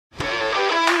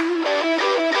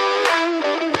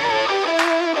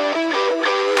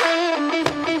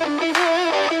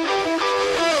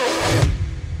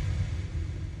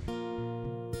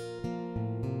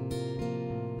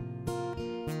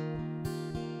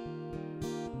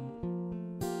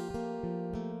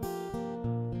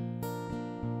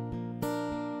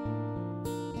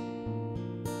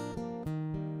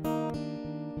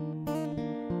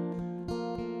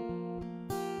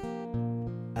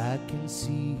I can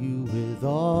see you with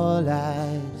all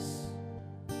eyes.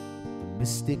 The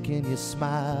mystic in your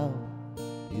smile,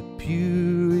 it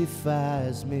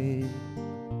purifies me.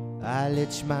 I'll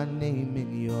etch my name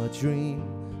in your dream.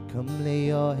 Come lay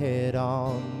your head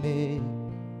on me.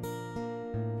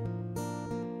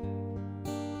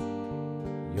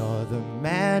 You're the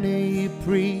man who you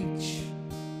preach,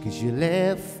 'cause you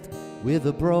left with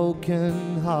a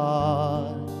broken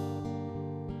heart.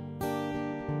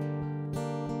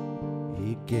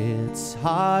 It gets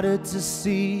harder to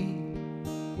see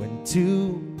when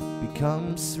two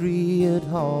becomes three at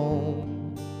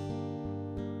home.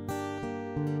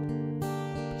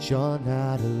 But you're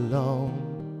not alone.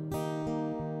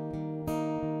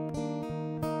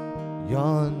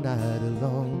 You're not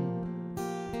alone.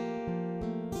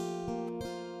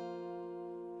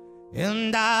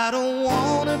 And I don't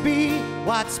wanna be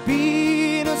what's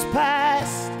been us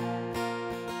past.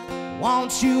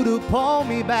 Want you to pull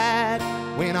me back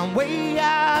when I'm way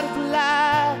out of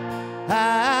line.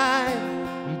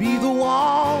 Be the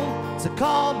one to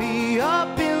call me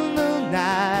up in the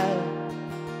night.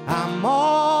 I'm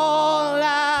all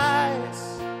eyes.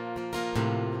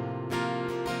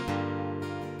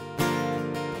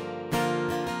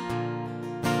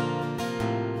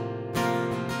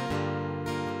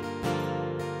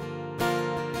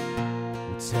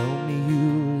 Tell me you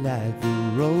like the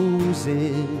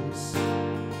roses.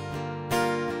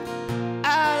 I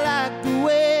like the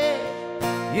way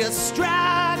you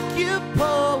strike your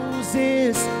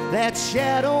poses that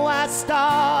shadow white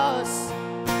stars.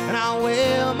 And I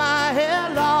wear my hair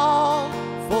long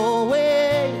for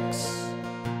weeks.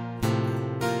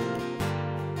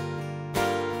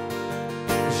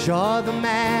 'Cause you're the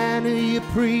man who you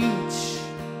preach,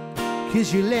 'cause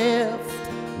you left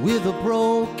with a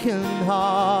broken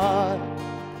heart.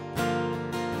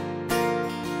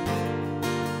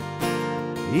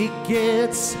 It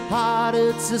gets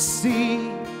harder to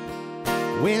see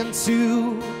when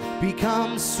two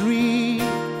becomes three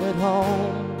at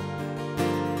home.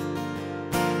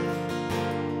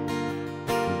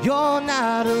 You're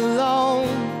not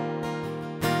alone.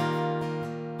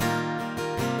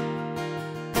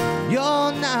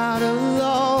 You're not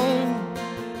alone.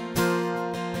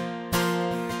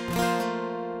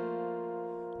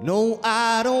 No,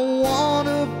 I don't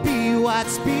wanna be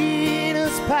what's been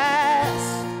us past.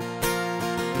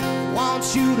 Want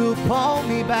you to pull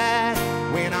me back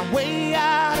when I'm way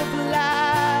out of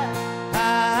line.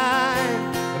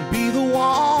 And be the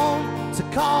one to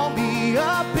call me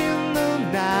up in the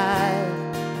night.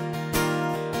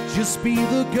 Just be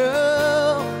the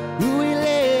girl who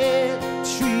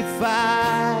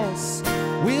electrifies.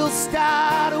 We'll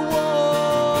start a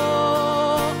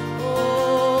war.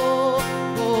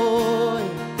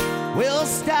 We'll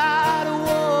start a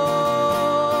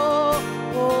war.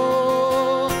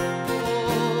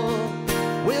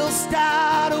 We'll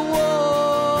start a war.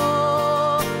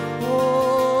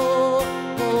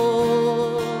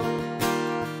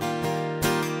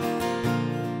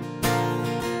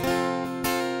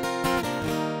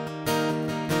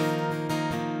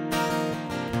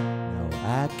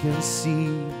 Now I can see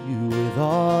you with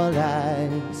all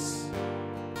eyes.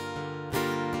 The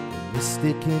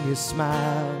mystic in your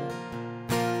smile,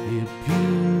 it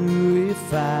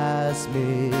purifies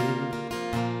me.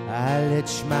 I'll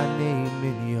etch my name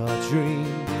in your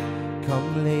dream. Come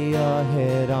lay your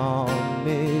head on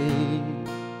me.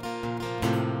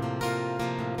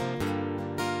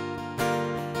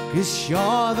 'Cause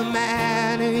you're the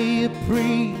man who you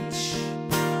preach,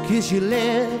 'cause you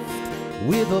left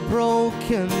with a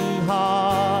broken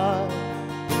heart.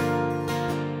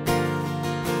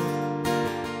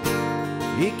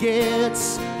 It gets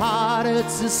harder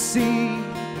to see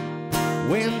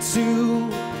when two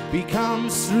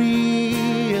becomes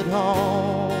three at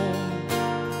home.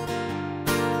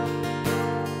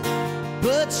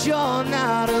 But you're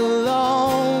not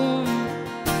alone.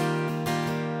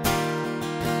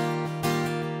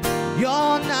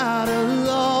 You're not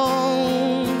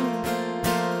alone.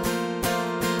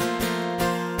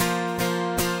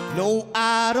 No, I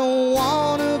don't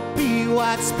wanna be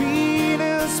what's been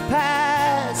us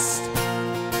past.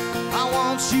 I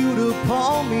want you to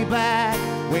pull me back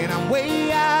when I'm way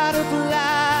out of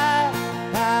line.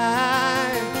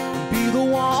 Be the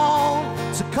one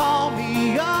to call me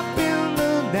up in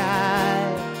the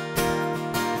night.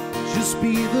 Just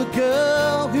be the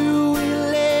girl who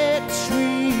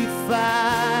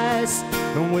electrifies.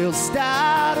 And we'll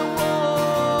start a war.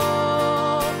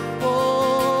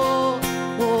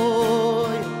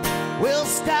 We'll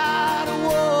start a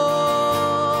war.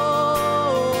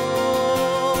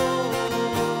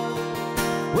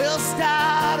 We'll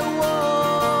start a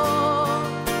war.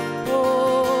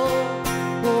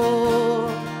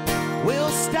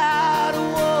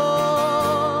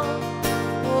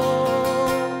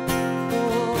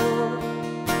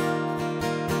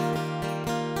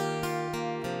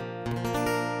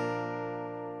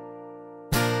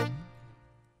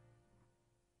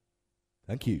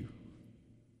 Thank you.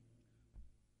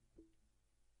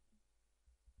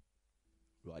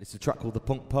 Right, it's a track called The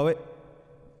Punk Poet.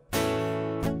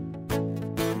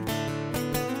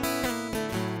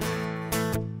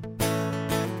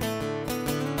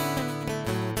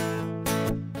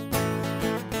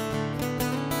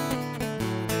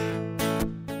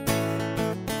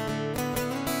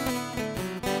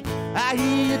 I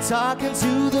hear you talking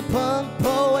to the punk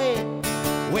poet.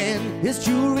 When his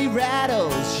jewelry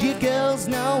rattles, you girls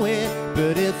know it.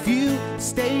 But if you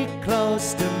stay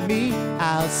close to me,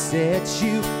 I'll set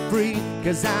you free.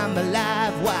 'Cause I'm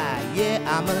alive, why? Yeah,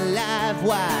 I'm alive,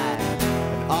 why? And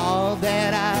all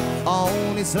that I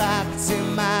own is locked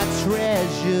in my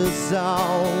treasure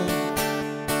zone.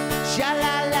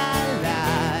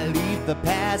 Sha-la-la-la, leave the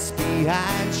past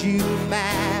behind you,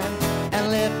 man,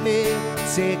 and let me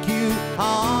take you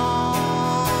home.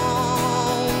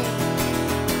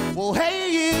 Well, hey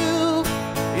you,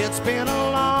 it's been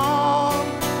a long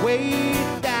way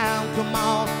down. Come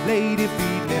on, lady,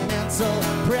 feed me mental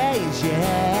praise,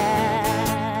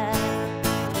 yeah.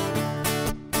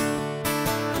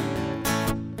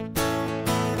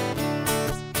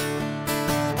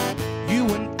 You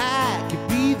and I could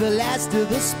be the last of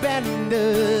the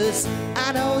spenders.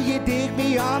 I know you dig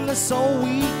me on the soul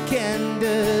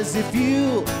weekenders. If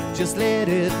you just let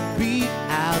it be,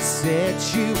 I'll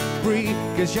set you free.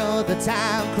 'Cause you're the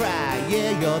town cry,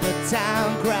 yeah, you're the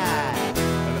town cry.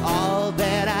 And all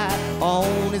that I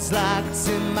own is locked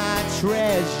in my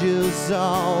treasure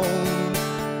zone.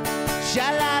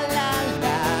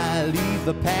 Sha-la-la-la, leave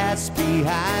the past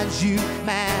behind you,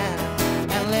 man,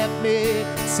 and let me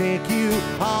take you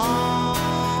home.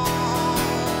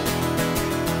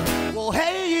 Well,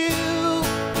 hey you,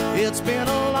 it's been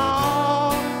a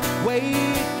long way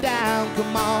down.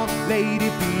 Come on, lady,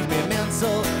 feed me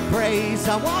mental praise.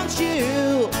 I want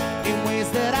you in ways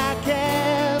that I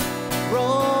can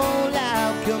roll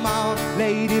out. Come on,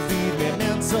 lady, feed me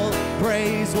mental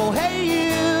praise. Well, hey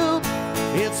you,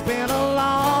 it's been a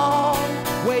long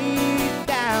way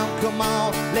down. Come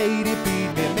on, lady,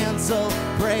 feed me mental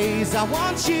praise. I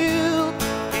want you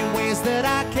in ways that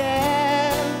I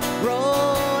can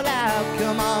roll out.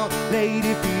 Come on,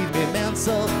 lady, feed me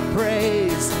mental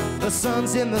praise. The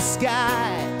sun's in the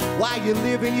sky while you're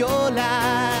living your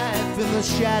life in the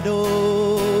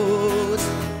shadows.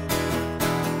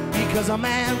 Because a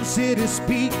man's city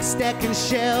speak, stacking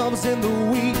shelves in the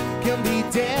week can be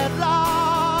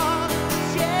deadlocked.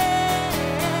 Yeah,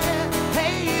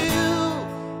 hey you,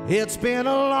 it's been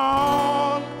a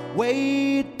long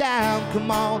way down.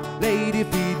 Come on, lady,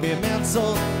 feed me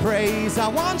mental praise. I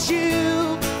want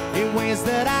you in ways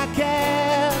that I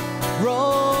can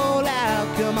roll out.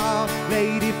 Come on,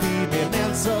 lady, feed me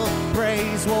mental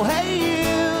praise. Well, hey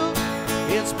you,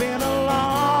 it's been a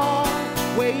long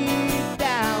way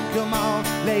down. Come on,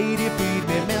 lady, feed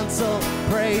me mental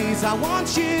praise. I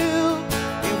want you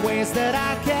in ways that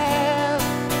I can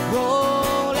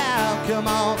roll out. Come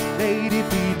on, lady,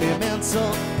 feed me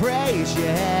mental praise,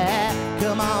 yeah.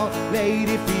 Come on,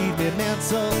 lady, feed me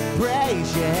mental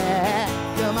praise, yeah.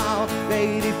 Come on,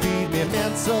 lady, feed me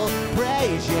mental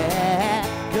praise, yeah.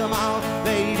 Come on,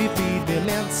 lady, feed me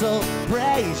mental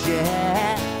praise,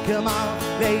 yeah. Come on,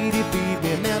 lady, feed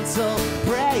me mental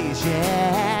praise,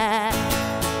 yeah.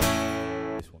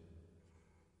 This one.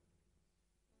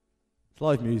 It's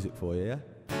live music for you, yeah?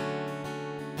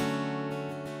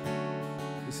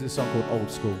 This is a song called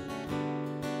Old School.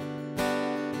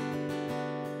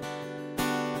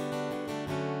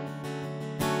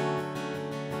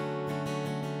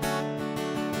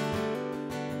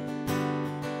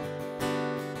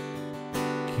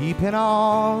 Keeping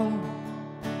on,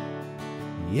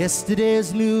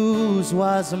 yesterday's news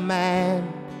was a man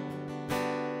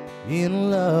in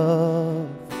love.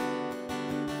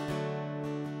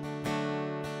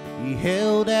 He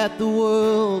held at the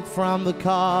world from the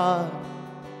card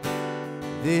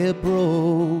that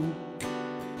broke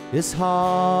his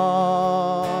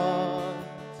heart.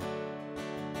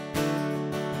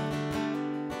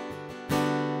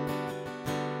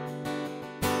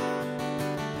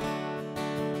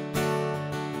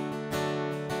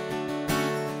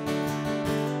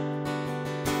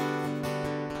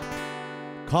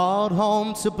 Called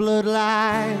home to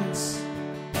bloodlines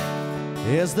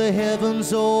as the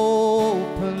heavens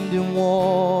opened in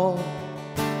war.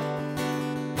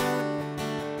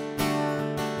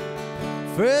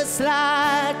 First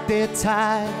like their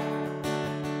tide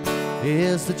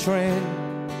as the trenches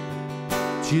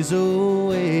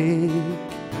awake.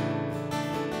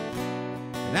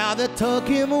 Now they took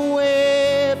him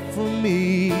away from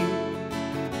me,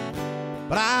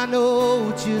 but I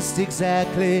know just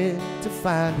exactly to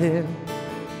find him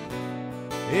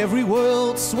every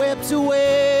world swept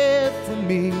away from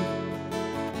me,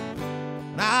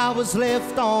 and I was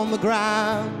left on the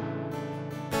ground.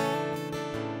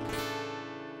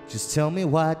 Just tell me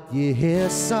what you hear,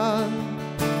 son.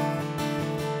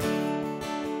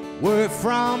 Word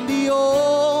from the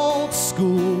old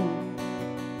school.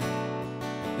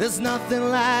 There's nothing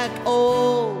like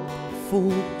old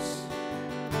fools.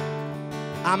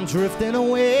 I'm drifting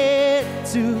away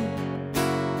too.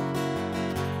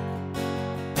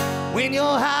 When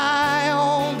you're high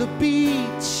on the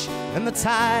beach and the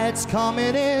tide's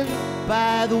coming in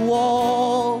by the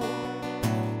wall,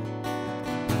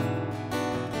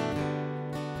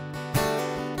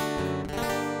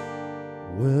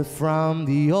 we're from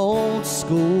the old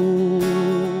school.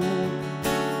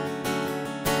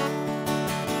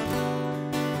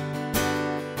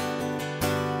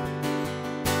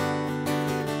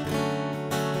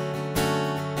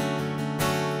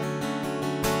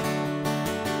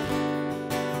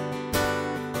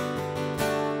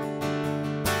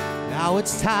 Now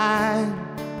it's time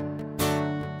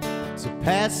to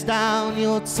pass down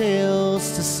your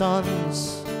tales to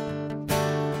sons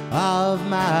of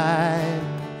mine.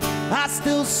 I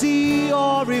still see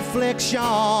your reflection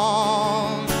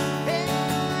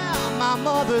in my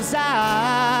mother's eyes.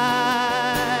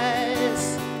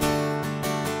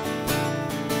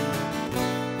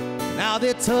 Now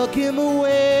they took him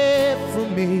away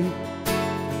from me,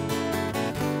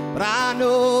 but I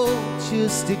know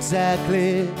just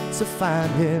exactly to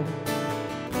find him.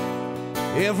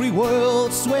 Every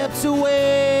world swept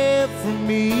away from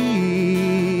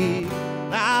me,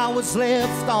 I was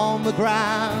left on the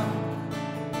ground.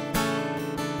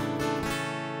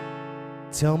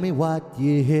 Tell me what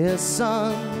you hear,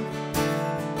 son,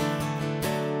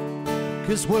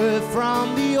 'cause we're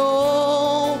from the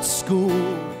old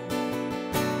school.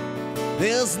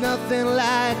 There's nothing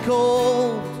like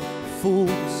old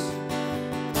fools,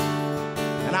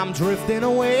 and I'm drifting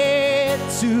away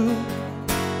too.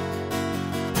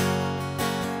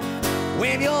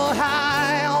 When you're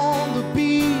high on the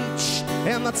beach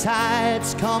and the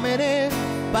tide's coming in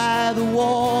by the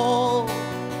wall,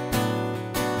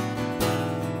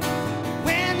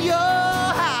 when you're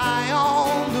high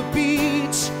on the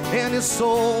beach and your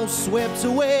soul swept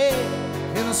away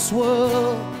in a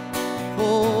swirl,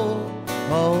 oh,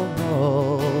 oh,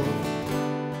 oh.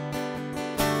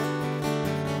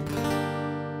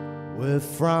 We're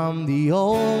from the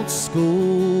old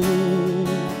school.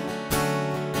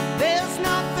 There's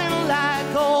nothing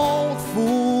like old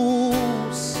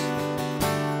fools,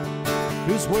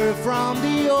 'cause we're from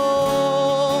the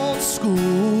old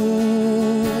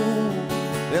school.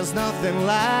 There's nothing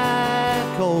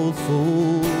like old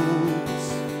fools.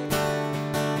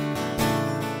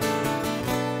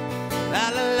 La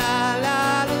la la la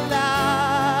la la.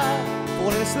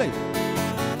 Falling asleep.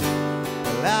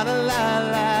 La la la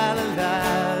la la la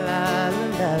la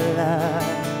la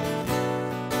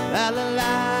la la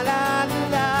la la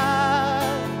la.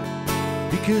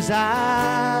 Because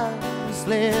I was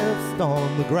left on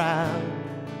the ground.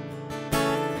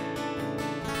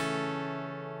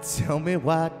 Tell me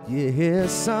what you hear,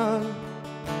 son.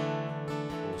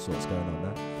 All sorts going on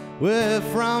now. We're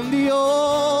from the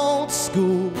old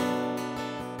school.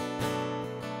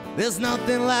 There's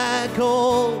nothing like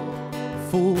old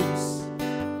fools.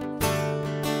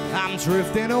 I'm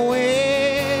drifting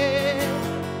away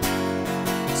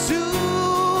to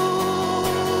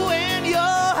when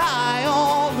you're high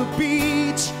on the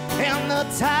beach and the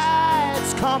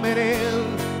tide's coming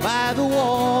in by the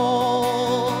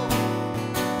wall.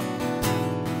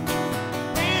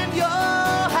 When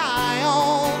you're high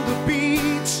on the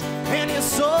beach and your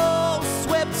soul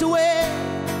swept away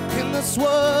in the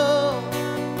swirl.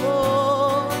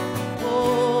 Oh,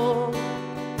 oh.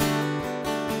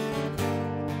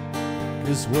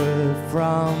 'Cause we're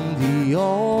from the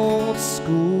old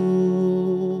school.